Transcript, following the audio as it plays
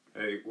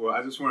Hey, well,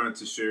 I just wanted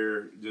to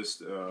share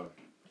just a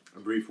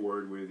brief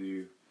word with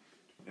you,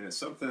 and it's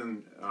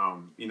something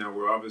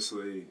we're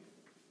obviously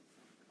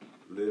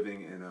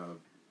living in a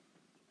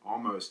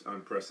almost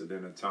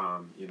unprecedented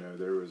time.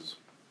 There was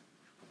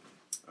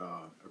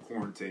a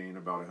quarantine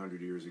about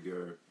 100 years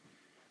ago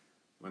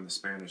when the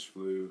Spanish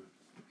flu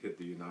hit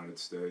the United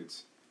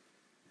States,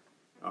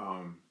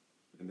 and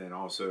then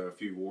also a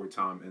few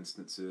wartime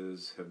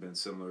instances have been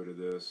similar to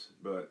this,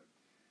 but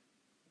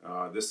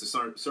this is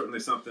certainly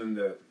something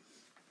that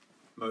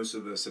most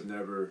of us have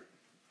never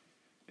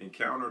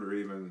encountered or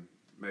even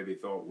maybe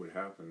thought would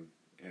happen.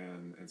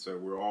 And so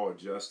we're all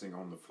adjusting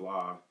on the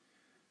fly.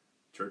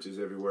 Churches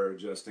everywhere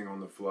adjusting on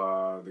the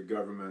fly. The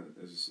government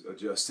is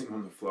adjusting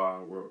on the fly.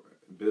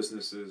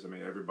 Businesses,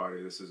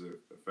 everybody, this is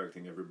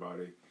affecting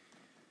everybody.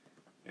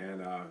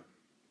 And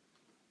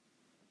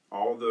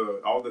all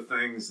the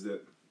things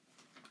that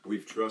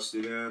we've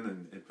trusted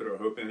in and put our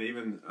hope in,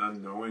 even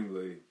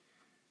unknowingly,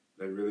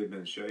 they've really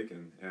been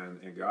shaken.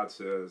 And God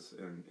says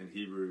in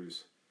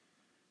Hebrews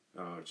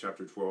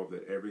chapter 12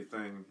 that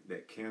everything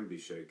that can be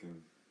shaken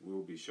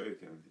will be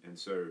shaken. And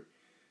so,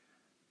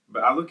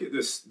 but I look at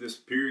this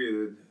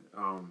period,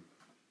 and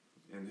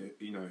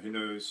who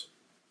knows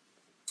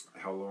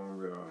how long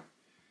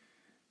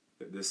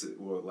that this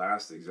will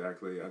last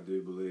exactly. I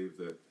do believe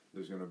that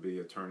there's going to be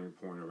a turning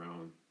point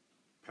around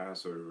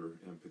Passover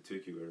in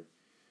particular.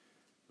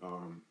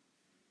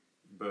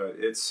 But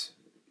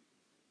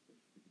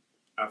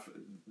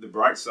the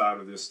bright side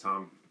of this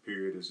time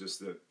period is just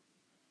that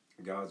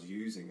God's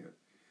using it.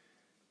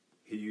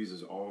 He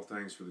uses all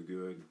things for the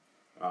good.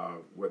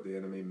 What the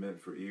enemy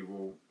meant for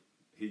evil,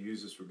 He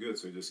uses for good.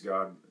 So just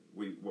God,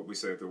 what we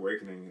say at the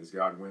Awakening is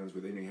God wins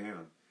with any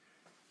hand.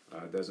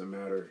 It doesn't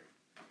matter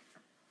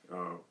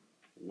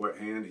what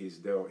hand He's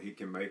dealt, He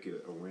can make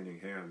it a winning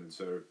hand. And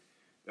so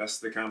that's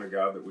the kind of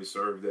God that we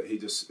serve. That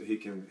He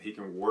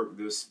can work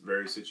this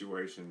very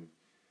situation,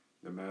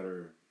 no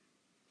matter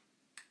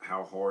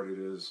how hard it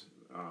is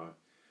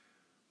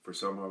for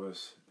some of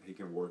us. He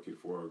can work it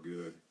for our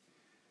good.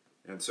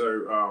 And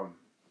so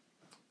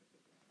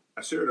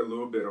I shared a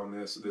little bit on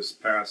this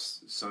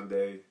past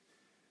Sunday,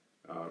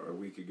 a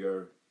week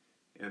ago,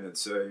 and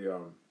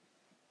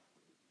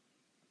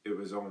it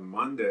was on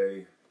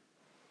Monday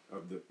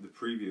of the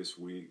previous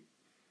week.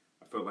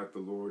 I felt like the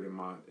Lord in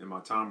my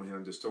time with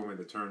Him just told me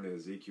to turn to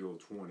Ezekiel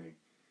 20.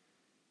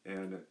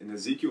 And in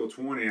Ezekiel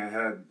 20,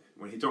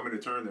 when He told me to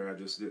turn there, I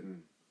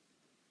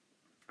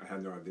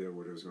had no idea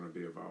what it was going to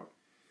be about.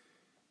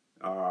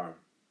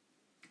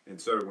 And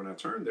so when I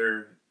turned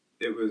there,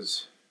 it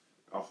was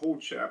a whole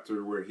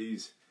chapter where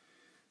He's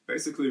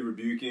basically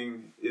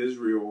rebuking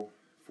Israel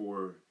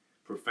for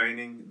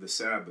profaning the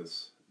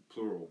Sabbath,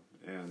 plural.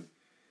 And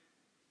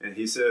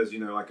He says,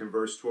 like in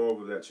verse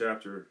 12 of that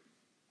chapter,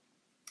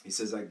 He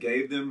says, I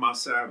gave them my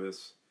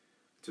Sabbaths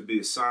to be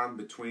a sign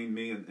between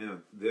me and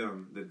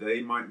them, that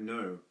they might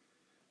know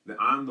that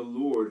I am the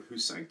Lord who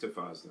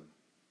sanctifies them.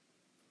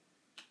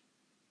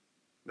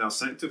 Now,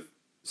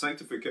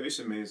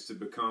 sanctification means to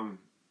become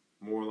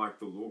more like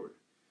the Lord.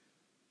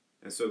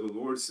 And so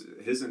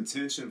His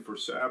intention for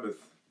Sabbath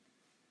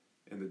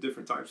and the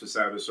different types of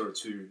Sabbaths are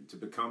to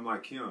become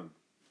like Him.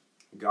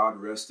 God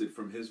rested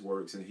from His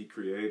works, and He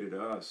created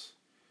us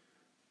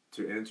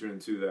to enter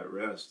into that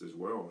rest as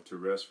well, to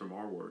rest from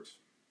our works.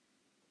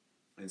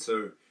 And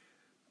so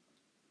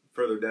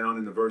further down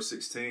in the verse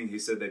 16, He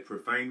said, they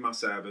profaned my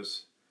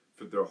Sabbaths,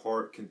 for their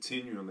heart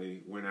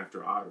continually went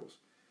after idols.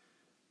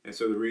 And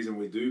so the reason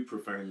we do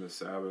profane the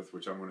Sabbath,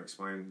 which I'm going to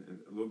explain in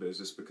a little bit, is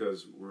just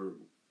because we're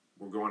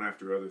going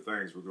after other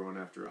things. We're going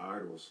after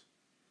idols.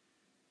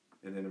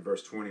 And then in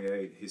verse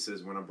 28, He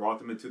says, when I brought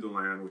them into the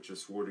land which I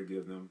swore to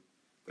give them,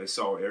 they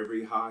saw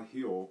every high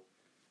hill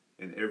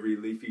and every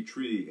leafy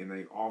tree, and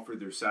they offered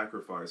their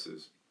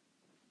sacrifices.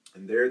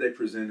 And there they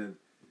presented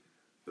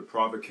the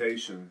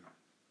provocation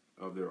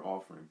of their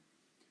offering.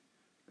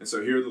 And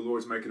so here the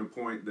Lord's making a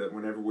point that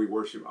whenever we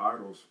worship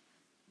idols,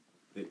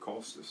 it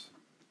costs us.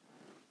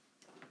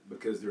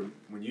 Because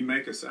when you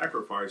make a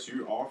sacrifice,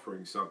 you're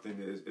offering something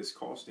that is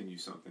costing you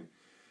something.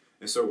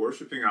 And so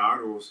worshiping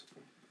idols,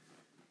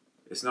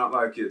 it's not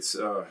like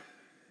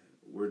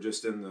we're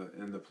just in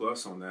the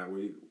plus on that.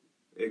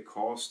 It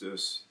costs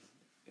us,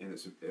 and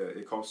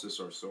it costs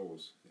us our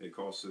souls. It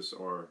costs us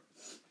our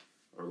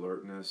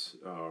alertness,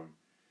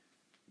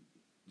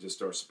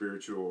 just our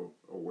spiritual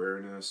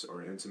awareness,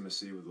 our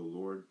intimacy with the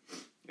Lord.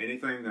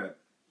 Anything that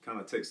kind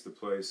of takes the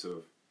place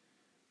of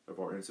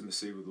our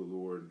intimacy with the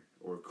Lord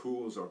or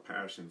cools our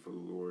passion for the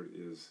Lord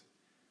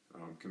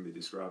can be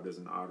described as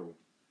an idol.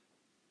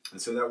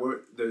 And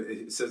so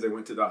it says they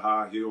went to the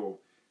high hill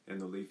and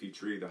the leafy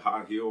tree. The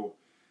high hill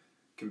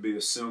can be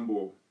a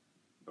symbol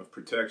of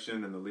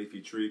protection, and the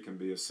leafy tree can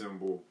be a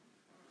symbol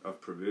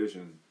of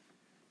provision.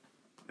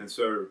 And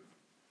so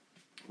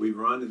we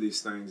run to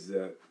these things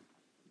that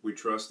we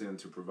trust in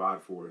to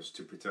provide for us,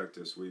 to protect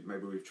us.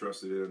 Maybe we've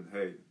trusted in,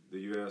 hey, the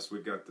U.S.,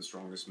 we've got the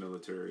strongest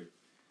military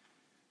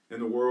in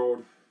the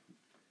world.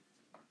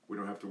 We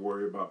don't have to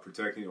worry about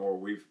protecting, or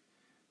we've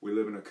we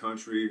live in a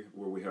country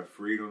where we have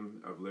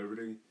freedom of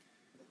liberty,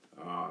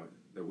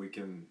 that we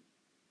can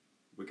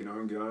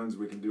own guns,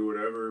 we can do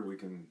whatever, we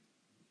can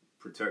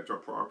protect our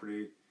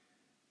property,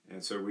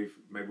 and so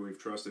we've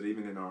trusted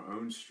even in our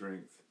own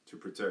strength to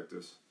protect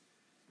us.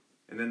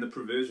 And then the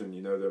provision,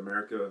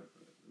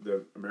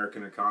 the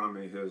American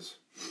economy has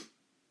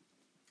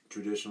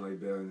traditionally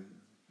been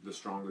the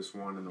strongest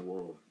one in the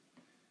world,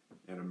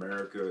 and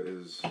America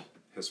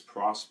has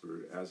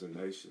prospered as a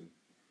nation.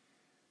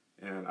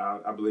 And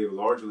I believe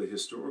largely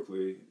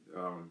historically,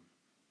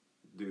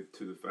 due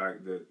to the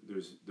fact that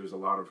there's a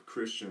lot of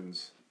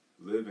Christians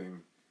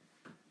living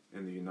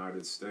in the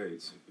United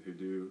States who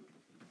do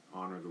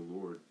honor the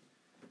Lord.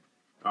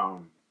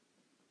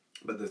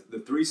 But the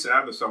three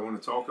Sabbaths I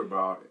want to talk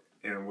about,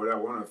 and what I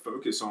want to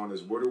focus on,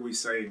 is what are we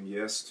saying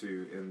yes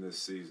to in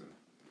this season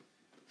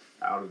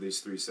out of these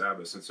three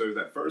Sabbaths. And so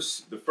the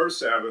first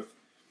Sabbath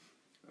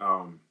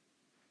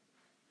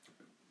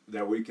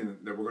that we're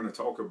going to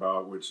talk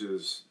about, which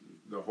is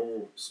the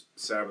whole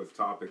Sabbath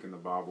topic in the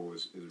Bible,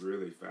 is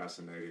really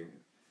fascinating.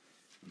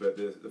 But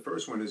the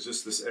first one is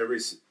just this: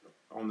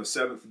 on the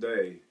seventh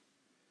day,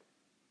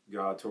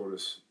 God told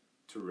us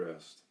to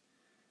rest.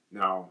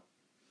 Now,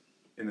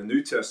 in the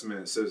New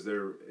Testament, it says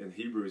there, in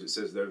Hebrews, it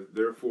says,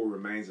 therefore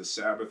remains a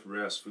Sabbath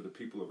rest for the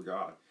people of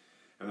God.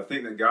 And I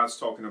think that God's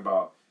talking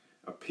about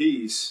a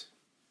peace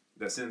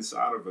that's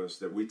inside of us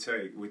that we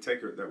take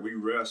that we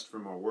rest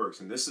from our works.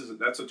 And that's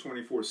a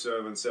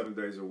 24/7, 7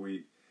 days a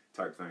week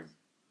type thing.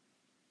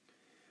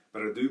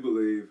 But I do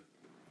believe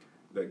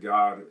that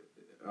God,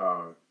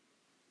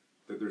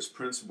 that there's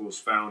principles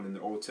found in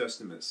the Old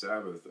Testament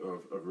Sabbath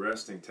of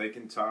resting,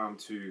 taking time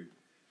to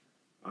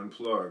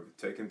unplug,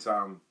 taking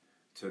time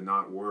to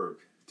not work,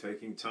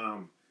 taking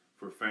time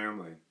for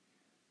family.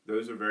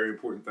 Those are very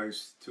important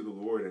things to the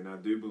Lord, and I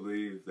do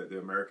believe that the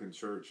American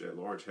church at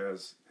large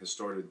has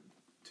started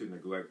to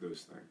neglect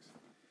those things.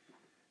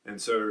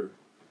 And so,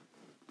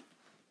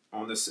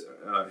 on this,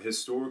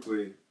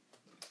 historically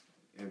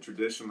and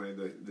traditionally,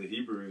 the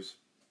Hebrews,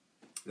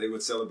 they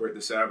would celebrate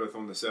the Sabbath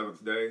on the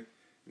seventh day,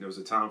 and it was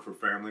a time for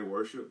family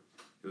worship.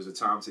 It was a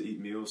time to eat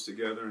meals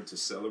together and to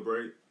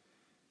celebrate.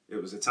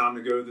 It was a time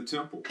to go to the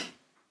temple,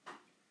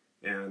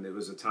 and it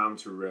was a time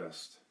to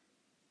rest.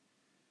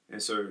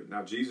 And so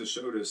now Jesus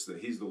showed us that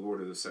he's the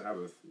Lord of the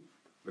Sabbath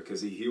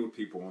because he healed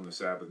people on the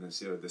Sabbath and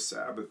said the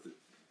Sabbath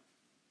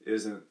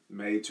isn't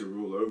made to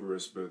rule over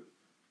us, but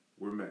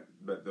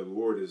the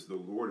Lord is the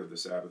Lord of the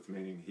Sabbath,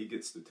 meaning he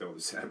gets to tell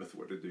the Sabbath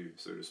what to do,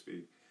 so to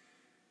speak.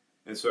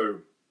 And so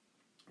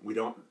we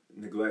don't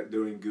neglect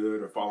doing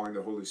good or following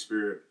the Holy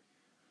Spirit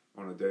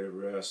on a day of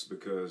rest,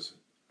 because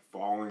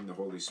following the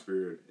Holy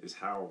Spirit is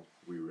how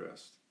we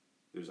rest.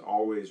 There's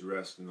always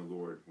rest in the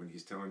Lord. When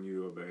he's telling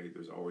you to obey,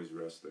 there's always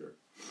rest there.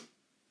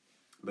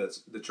 But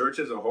the church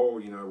as a whole,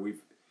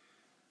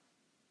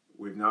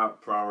 we've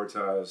not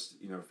prioritized,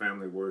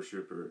 family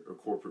worship or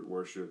corporate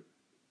worship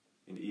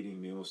and eating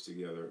meals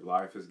together.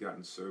 Life has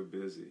gotten so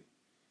busy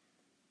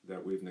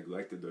that we've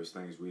neglected those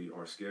things.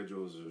 Our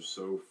schedules are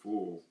so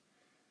full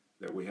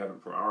that we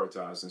haven't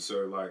prioritized. And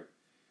so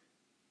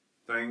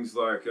things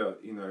like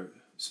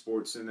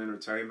sports and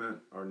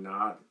entertainment are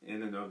not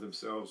in and of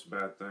themselves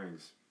bad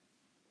things.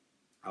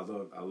 I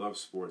love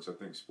sports. I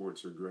think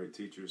sports are great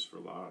teachers for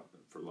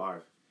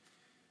life.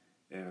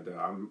 And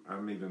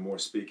I'm even more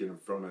speaking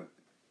from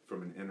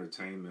an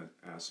entertainment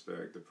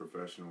aspect, the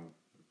professional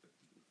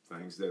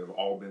things that have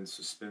all been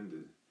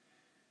suspended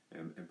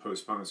and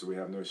postponed, so we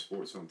have no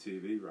sports on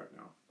TV right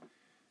now.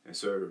 And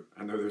so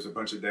I know there's a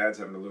bunch of dads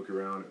having to look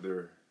around at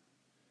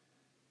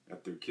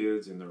their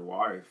kids and their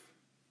wife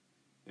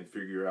and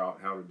figure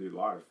out how to do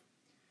life.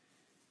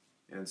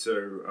 And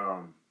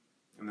so,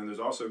 and then there's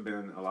also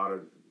been a lot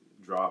of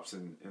drops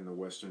in the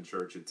Western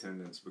church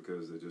attendance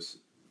because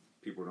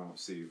people don't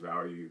see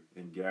value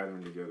in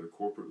gathering together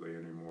corporately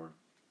anymore.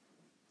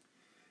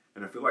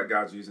 And I feel like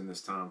God's using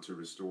this time to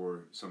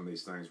restore some of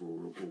these things where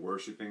we're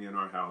worshiping in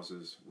our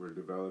houses, we're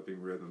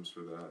developing rhythms for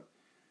that,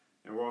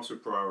 and we're also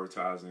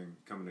prioritizing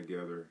coming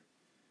together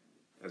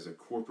as a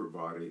corporate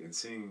body and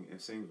seeing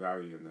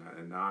value in that,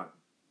 and not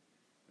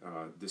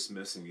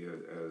dismissing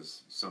it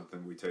as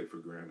something we take for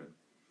granted.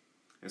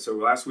 And so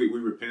last week we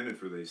repented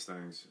for these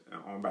things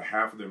on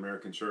behalf of the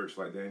American church,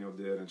 like Daniel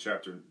did in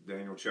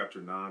Daniel chapter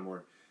 9,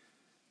 where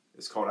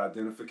it's called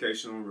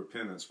identificational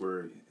repentance,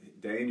 where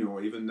Daniel,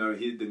 even though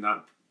he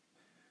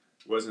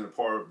wasn't a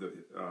part of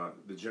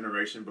the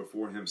generation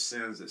before him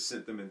sins that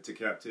sent them into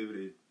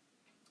captivity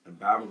in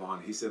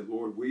Babylon, he said,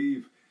 Lord,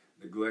 we've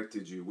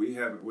neglected you. We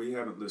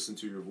haven't listened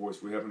to your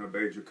voice. We haven't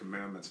obeyed your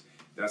commandments.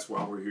 That's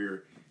why we're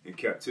here in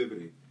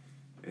captivity.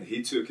 And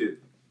he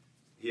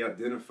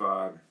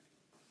identified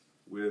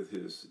with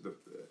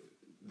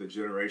the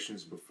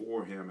generations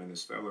before him and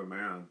his fellow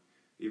man,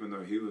 even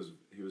though he was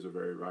a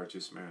very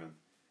righteous man,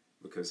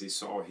 because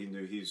he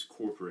knew he's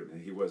corporate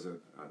and he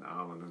wasn't an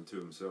island unto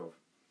himself.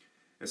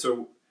 And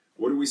so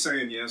what are we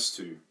saying yes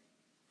to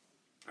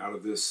out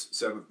of this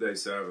seventh day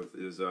Sabbath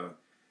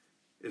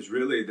is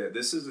really that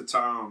this is a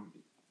time,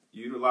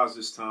 utilize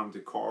this time to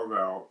carve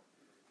out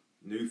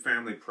new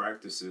family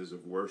practices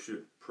of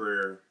worship,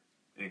 prayer,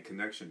 and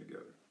connection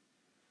together.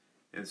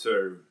 And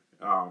so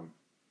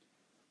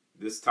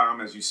this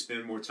time, as you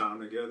spend more time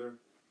together,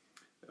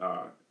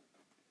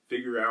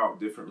 figure out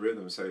different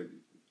rhythms. Hey,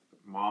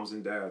 moms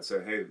and dads,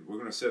 say, hey, we're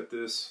going to set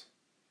this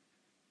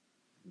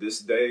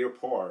day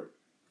apart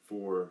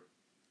for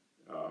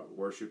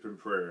worship and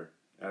prayer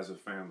as a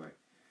family.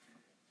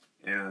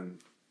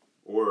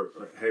 Or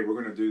hey, we're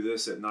going to do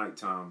this at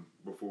nighttime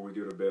before we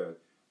go to bed.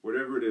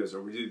 Whatever it is,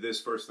 or we do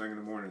this first thing in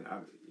the morning.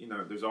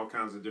 There's all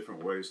kinds of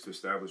different ways to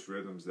establish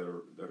rhythms that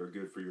are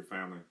good for your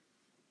family.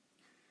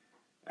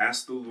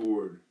 Ask the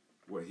Lord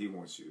what He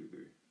wants you to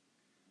do.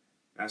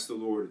 Ask the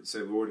Lord, say,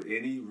 Lord,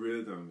 any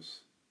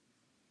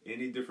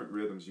different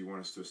rhythms you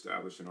want us to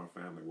establish in our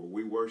family, where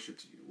we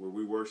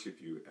worship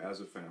you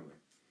as a family.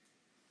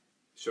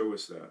 Show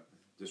us that.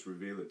 Just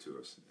reveal it to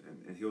us,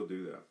 and He'll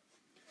do that.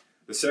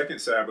 The second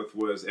Sabbath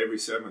was every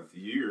seventh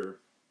year.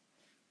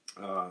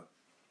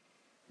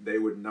 They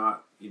would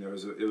not,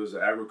 it was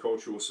an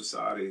agricultural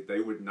society. They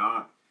would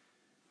not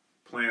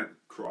plant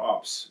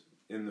crops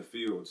in the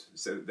fields.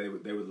 So they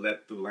would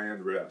let the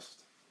land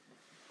rest.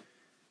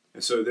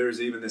 And so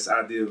there's even this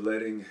idea of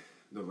letting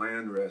the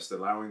land rest,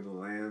 allowing the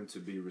land to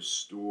be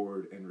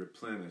restored and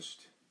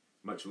replenished,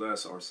 much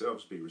less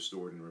ourselves be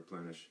restored and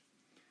replenished.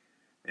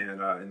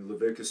 And in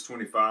Leviticus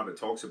 25, it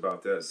talks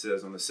about that. It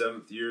says, on the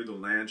seventh year, the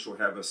land shall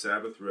have a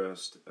Sabbath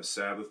rest, a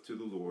Sabbath to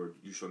the Lord.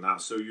 You shall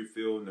not sow your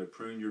field, nor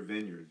prune your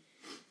vineyard.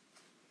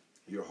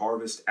 Your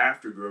harvest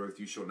aftergrowth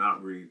you shall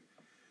not reap,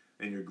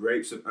 and your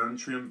grapes of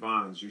untrimmed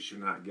vines you shall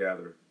not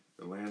gather.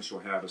 The land shall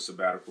have a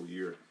sabbatical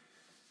year.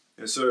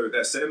 And so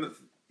that seventh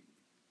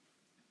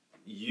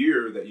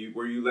year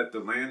where you let the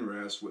land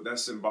rest, what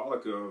that's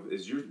symbolic of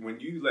is when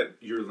you let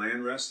your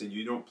land rest and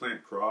you don't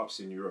plant crops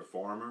and you're a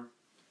farmer.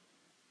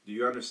 Do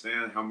you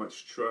understand how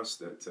much trust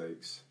that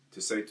takes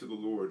to say to the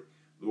Lord,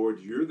 Lord,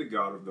 you're the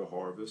God of the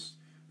harvest.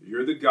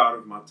 You're the God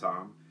of my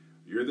time.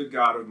 You're the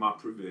God of my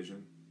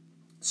provision.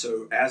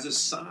 So as a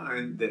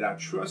sign that I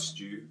trust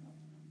you,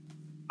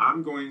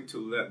 I'm going to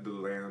let the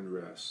land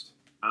rest.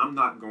 I'm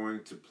not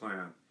going to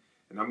plant.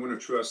 And I'm going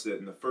to trust that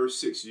in the first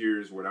 6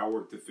 years when I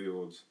work the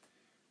fields,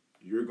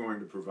 you're going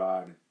to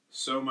provide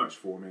so much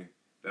for me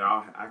that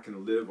I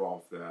can live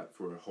off that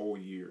for a whole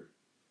year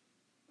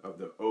of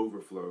the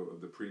overflow of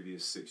the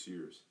previous 6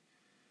 years.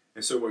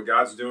 And so what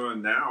God's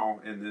doing now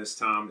in this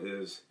time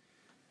is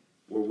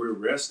where we're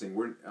resting.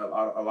 A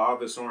lot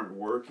of us aren't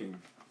working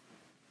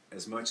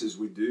as much as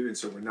we do, and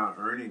so we're not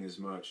earning as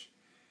much.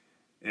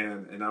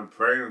 And I'm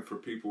praying for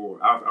people.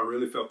 I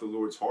really felt the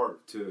Lord's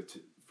heart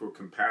for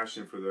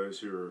compassion for those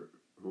who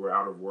are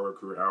out of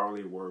work, who are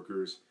hourly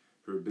workers,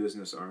 who are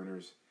business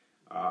owners.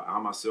 I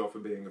myself are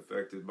being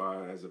affected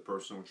by it as a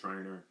personal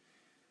trainer.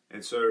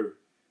 And so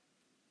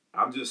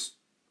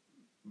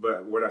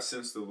but what I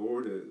sense the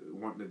Lord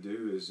wanting to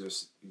do is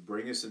just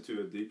bring us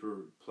into a deeper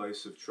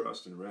place of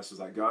trust and rest. It's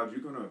like, God,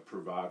 you're going to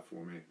provide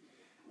for me.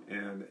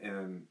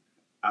 And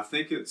I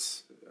think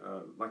it's,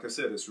 like I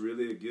said, it's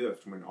really a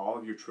gift when all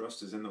of your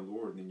trust is in the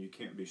Lord and you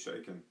can't be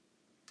shaken.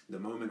 The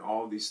moment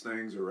all of these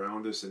things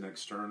around us and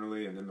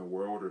externally and in the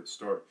world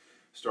start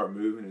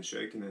moving and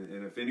shaking,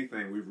 and if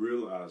anything, we've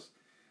realized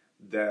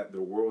that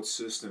the world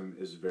system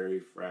is very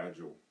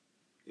fragile.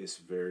 It's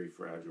very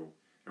fragile.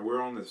 And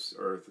we're on this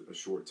earth a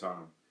short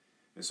time.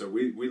 And so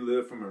we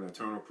live from an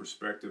eternal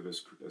perspective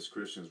as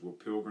Christians. We're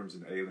pilgrims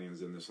and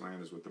aliens in this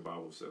land is what the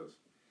Bible says.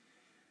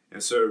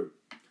 And so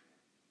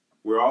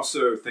we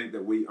also think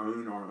that we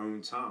own our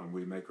own time.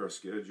 We make our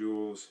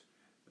schedules.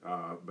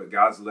 But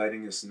God's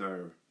letting us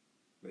know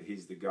that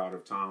He's the God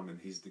of time and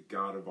He's the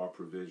God of our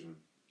provision.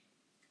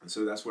 And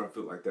so that's what I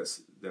feel like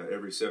that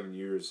every 7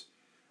 years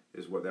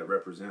is what that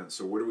represents.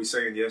 So what are we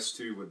saying yes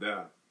to with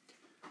that?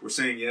 We're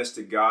saying yes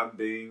to God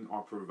being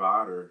our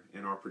provider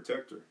and our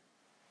protector.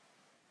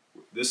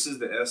 This is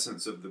the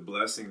essence of the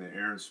blessing that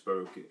Aaron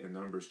spoke in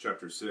Numbers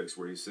chapter 6,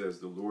 where he says,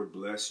 the Lord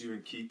bless you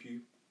and keep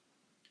you.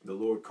 The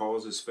Lord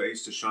cause His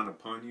face to shine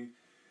upon you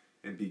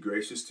and be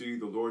gracious to you.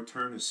 The Lord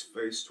turn His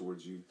face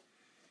towards you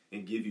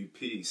and give you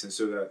peace. And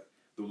so that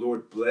the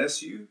Lord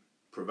bless you,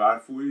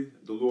 provide for you.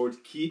 The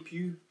Lord keep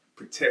you,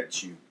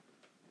 protect you.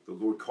 The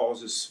Lord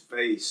cause His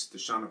face to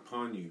shine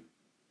upon you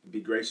and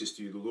be gracious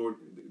to you. The Lord,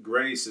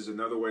 grace is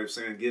another way of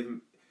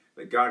saying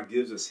that God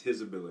gives us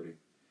His ability.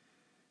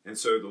 And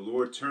so the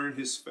Lord turn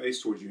His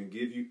face towards you and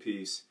give you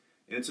peace,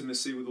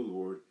 intimacy with the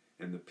Lord,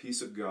 and the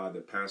peace of God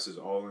that passes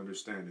all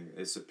understanding.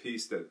 It's a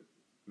peace that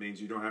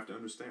means you don't have to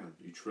understand.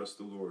 You trust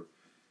the Lord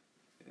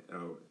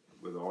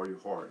with all your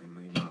heart and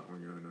lean not on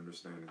your own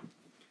understanding.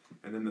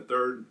 And then the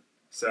third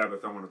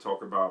Sabbath I want to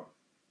talk about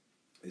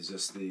is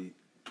just the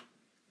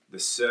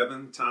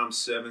 7 times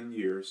 7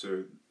 years,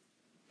 so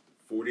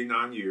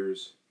 49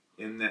 years.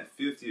 In that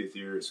 50th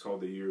year, it's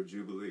called the year of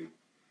Jubilee.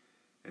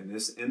 And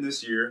in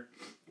this year,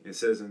 it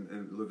says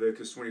in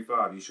Leviticus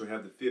 25, you shall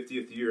have the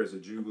 50th year as a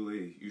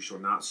Jubilee. You shall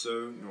not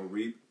sow, nor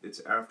reap its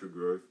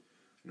aftergrowth,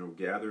 nor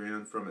gather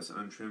in from its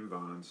untrimmed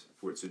vines,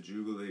 for it's a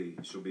Jubilee.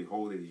 It shall be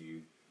holy to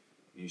you,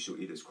 and you shall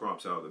eat its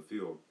crops out of the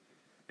field.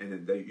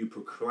 and that you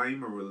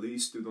proclaim a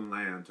release through the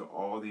land to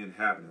all the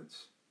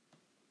inhabitants.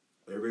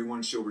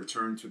 Everyone shall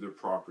return to their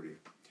property.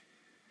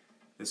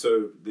 And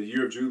so the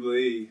year of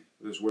Jubilee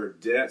is where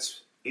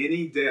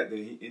any debt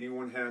that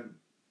anyone had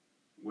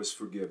was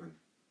forgiven,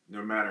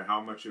 no matter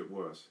how much it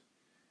was.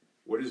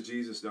 What has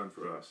Jesus done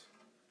for us?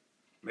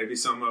 Maybe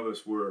some of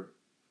us were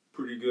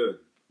pretty good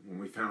when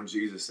we found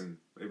Jesus, and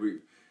maybe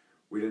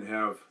we didn't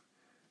have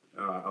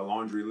a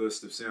laundry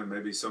list of sin.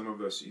 Maybe some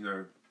of us,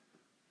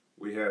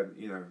 we had,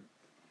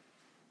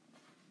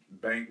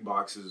 bank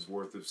boxes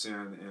worth of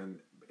sin, and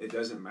it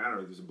doesn't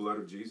matter. The blood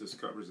of Jesus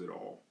covers it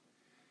all.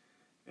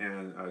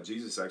 And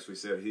Jesus actually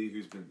said, he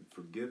who's been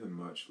forgiven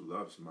much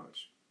loves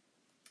much.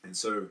 And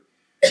so,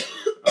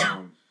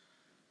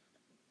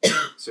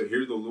 so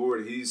here the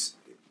Lord, he's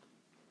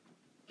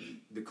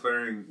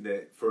declaring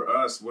that for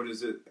us, what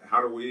is it?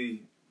 How do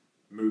we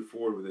move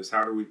forward with this?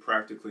 How do we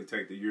practically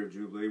take the year of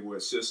Jubilee? Well,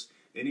 it's just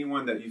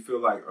anyone that you feel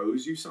like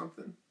owes you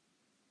something,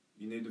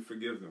 you need to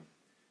forgive them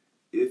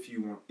if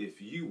you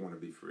want to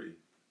be free.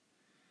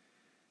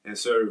 And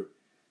so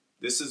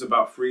this is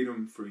about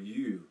freedom for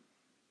you.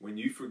 When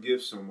you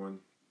forgive someone,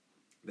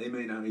 they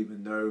may not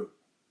even know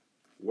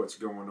what's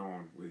going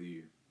on with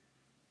you.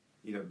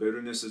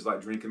 Bitterness is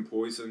like drinking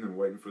poison and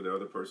waiting for the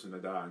other person to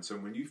die. And so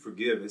when you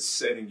forgive, it's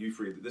setting you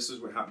free. This is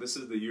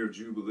the year of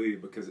Jubilee,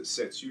 because it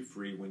sets you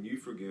free when you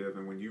forgive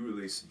and when you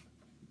release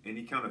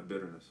any kind of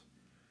bitterness.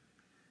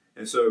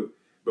 And so,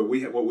 but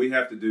what we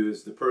have to do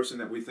is the person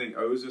that we think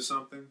owes us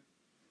something,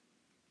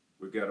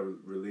 we've got to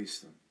release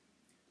them.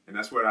 And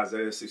that's what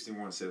Isaiah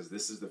 61 says.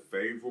 This is the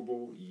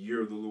favorable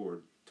year of the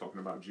Lord,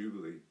 talking about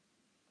Jubilee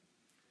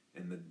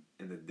and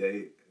the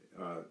day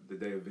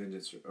of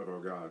vengeance of our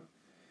God.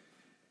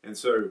 And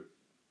so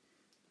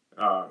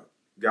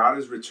God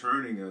is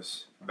returning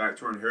us back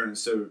to our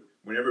inheritance. So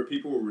whenever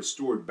people were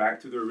restored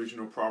back to their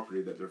original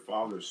property that their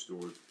fathers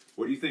stored,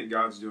 what do you think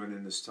God's doing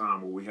in this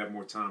time where we have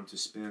more time to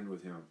spend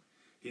with him?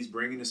 He's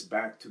bringing us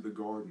back to the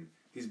garden.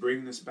 He's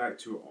bringing us back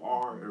to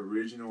our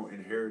original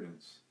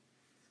inheritance.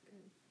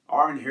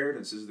 Our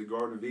inheritance is the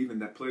Garden of Eden,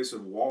 that place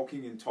of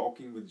walking and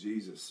talking with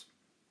Jesus,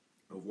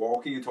 of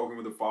walking and talking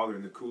with the Father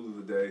in the cool of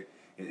the day,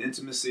 in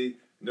intimacy,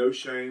 no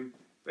shame.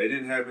 They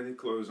didn't have any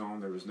clothes on.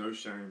 There was no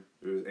shame.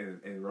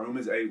 And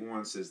Romans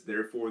 8:1 says,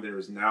 therefore there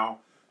is now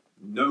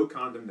no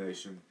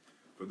condemnation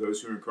for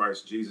those who are in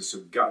Christ Jesus.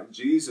 So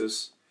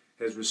Jesus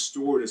has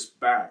restored us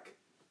back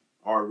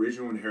our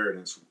original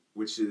inheritance,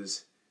 which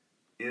is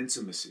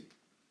intimacy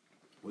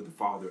with the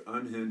Father,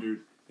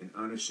 unhindered and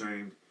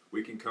unashamed.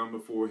 We can come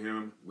before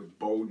him with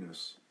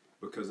boldness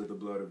because of the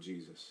blood of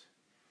Jesus.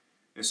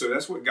 And so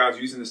that's what God's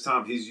using this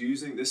time.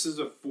 This is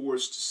a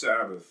forced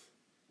Sabbath,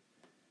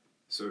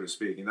 so to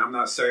speak. And I'm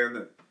not saying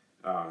that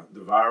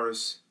the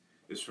virus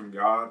is from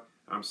God.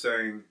 I'm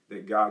saying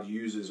that God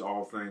uses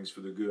all things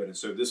for the good. And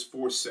so this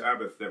forced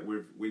Sabbath that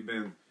we've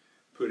been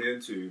put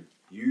into,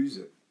 use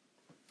it.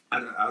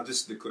 I'll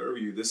just declare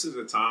to you, this is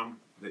a time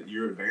that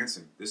you're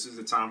advancing. This is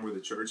a time where the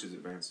church is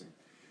advancing.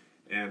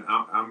 And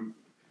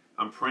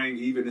I'm praying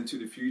even into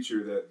the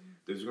future that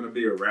there's going to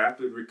be a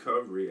rapid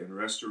recovery and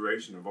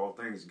restoration of all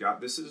things.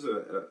 God, this is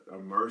a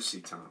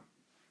mercy time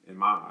in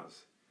my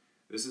eyes.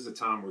 This is a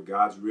time where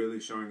God's really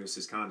showing us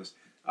his kindness.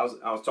 I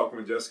was talking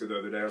with Jessica the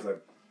other day. I was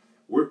like,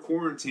 we're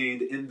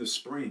quarantined in the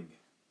spring.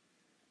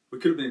 We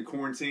could have been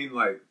quarantined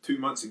like 2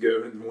 months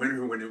ago in the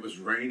winter when it was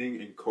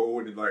raining and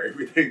cold and like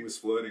everything was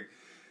flooding,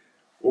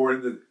 or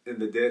in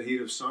the dead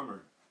heat of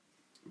summer.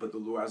 But the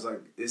Lord, I was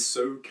like, it's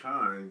so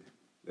kind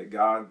that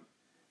God,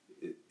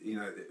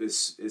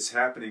 it's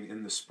happening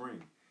in the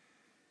spring.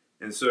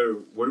 And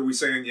so what are we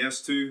saying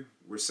yes to?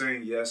 We're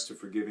saying yes to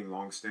forgiving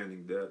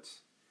long-standing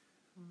debts.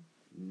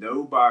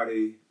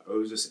 Nobody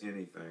owes us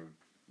anything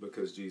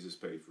because Jesus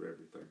paid for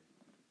everything.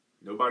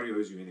 Nobody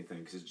owes you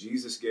anything because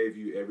Jesus gave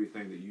you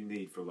everything that you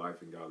need for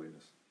life and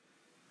godliness.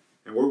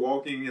 And we're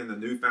walking in the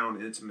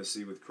newfound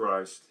intimacy with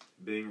Christ,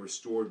 being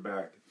restored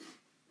back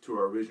to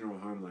our original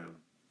homeland,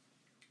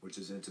 which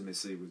is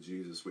intimacy with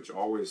Jesus,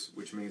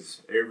 which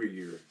means every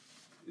year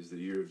is the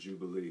year of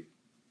Jubilee.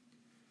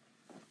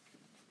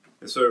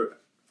 And so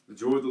the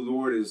joy of the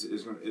Lord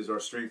is our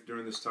strength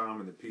during this time,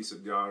 and the peace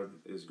of God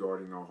is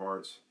guarding our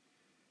hearts.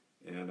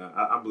 And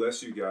I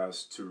bless you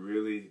guys to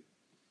really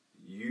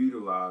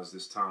utilize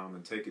this time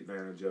and take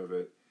advantage of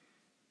it.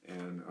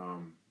 And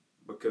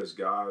because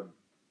God,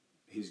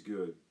 he's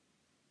good.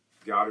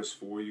 God is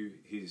for you.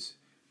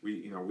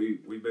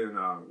 We've been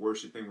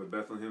worshiping with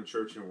Bethlehem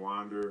Church in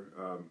Winder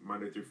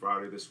Monday through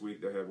Friday this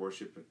week. They have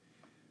worship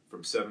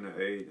from 7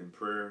 to 8 in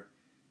prayer.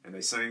 And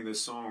they sang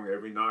this song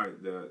every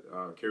night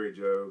that Carrie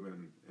Job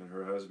and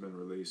her husband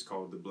released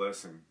called The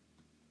Blessing.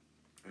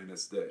 And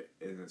it's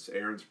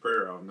Aaron's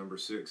prayer out of number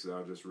 6 that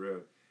I just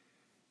read.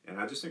 And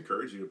I just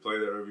encourage you to play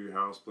that over your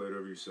house, play it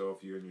over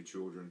yourself, you and your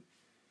children,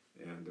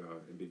 and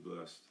be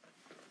blessed.